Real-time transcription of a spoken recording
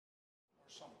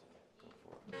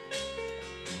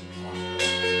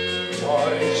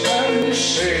wise and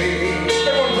say,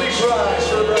 everyone please rise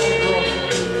for the bridegroom.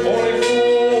 Only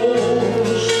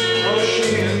fools rush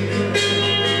in.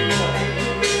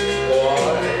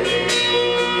 Why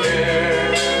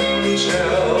can't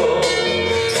tell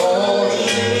all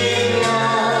she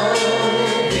loved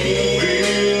with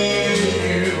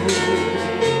you.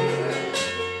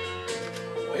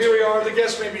 Well, here we are. The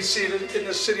guests may be seated in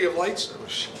the City of Lights,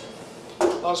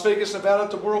 Las Vegas, Nevada,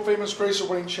 at the world-famous Graceland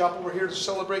Weddings Chapel. We're here to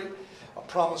celebrate a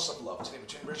promise of love today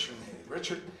between Richard and Halie.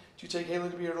 Richard, do you take Halie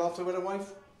to be your lawfully wedded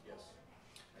wife? Yes.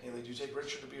 Halie, do you take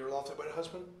Richard to be your lawfully wedded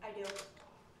husband? I do.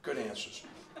 Good answers.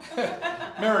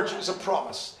 Marriage is a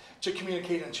promise to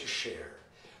communicate and to share,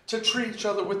 to treat each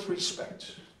other with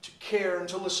respect, to care and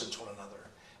to listen to one another.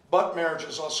 But marriage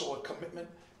is also a commitment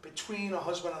between a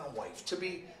husband and a wife to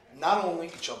be not only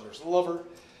each other's lover,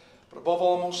 but above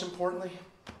all, most importantly,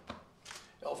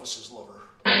 Elvis's lover.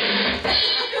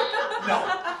 No,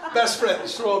 best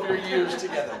friends through all of your years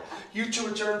together. You two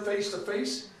return face to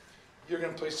face. You're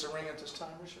going to place the ring at this time,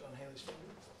 Richard, on Halie's finger.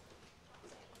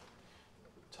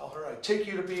 Tell her, I take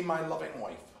you to be my loving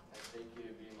wife. I take you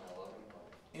to be my loving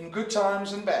wife. In good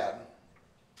times and bad.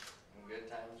 In good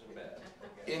times and bad.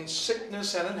 In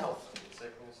sickness and in health. In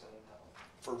sickness and in health.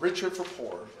 For richer, for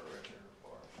poor. For richer, for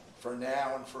poor. For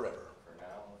now and forever. For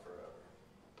now and forever.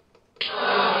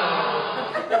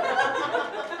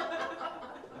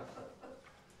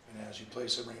 And as you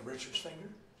place the ring on Richard's finger,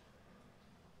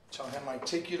 tell him, I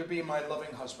take you to be my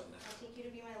loving husband. I take you to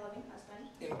be my loving husband.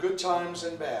 In good times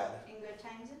and bad. In good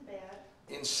times and bad.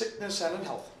 In sickness and in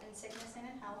health. In sickness and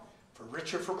in health. For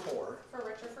richer, for poor. For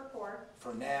richer, for poor.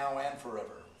 For now and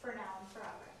forever. For now and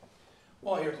forever.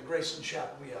 Well, here at the Graceland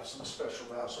Chapel, we have some special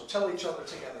vows. So tell each other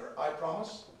together, I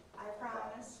promise I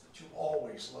promise to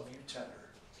always love you tender.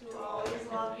 to always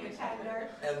love you tender.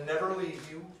 And never leave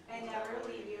you And never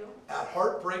leave you. at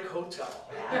Heartbreak Hotel.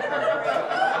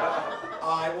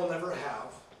 I will never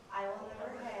have I will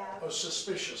never have a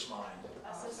suspicious mind.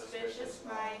 a suspicious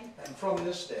mind. And from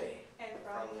this day, And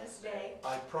from this day,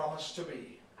 I promise to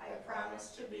be I promise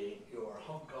to be your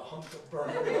hunk of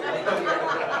burning.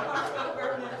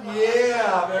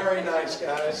 Yeah, very nice,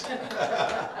 guys.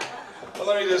 Well,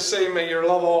 let me just say, may your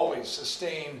love always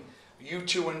sustain you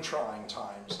two in trying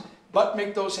times, but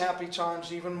make those happy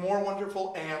times even more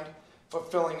wonderful and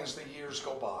fulfilling as the years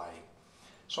go by.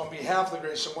 So on behalf of the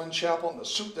Graceland Weddings Chapel and the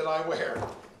suit that I wear,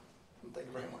 thank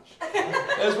you very much,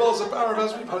 as well as the power of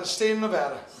husband by the state of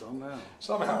Nevada.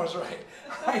 Somehow I was right.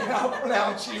 I now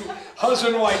pronounce you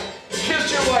husband and wife.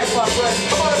 Kiss your wife, my friend.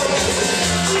 Come on,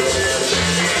 everyone.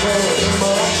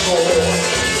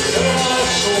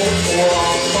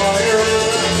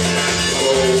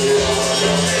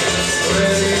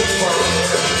 Ready to burn.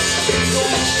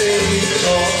 Don't stay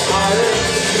so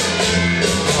tired.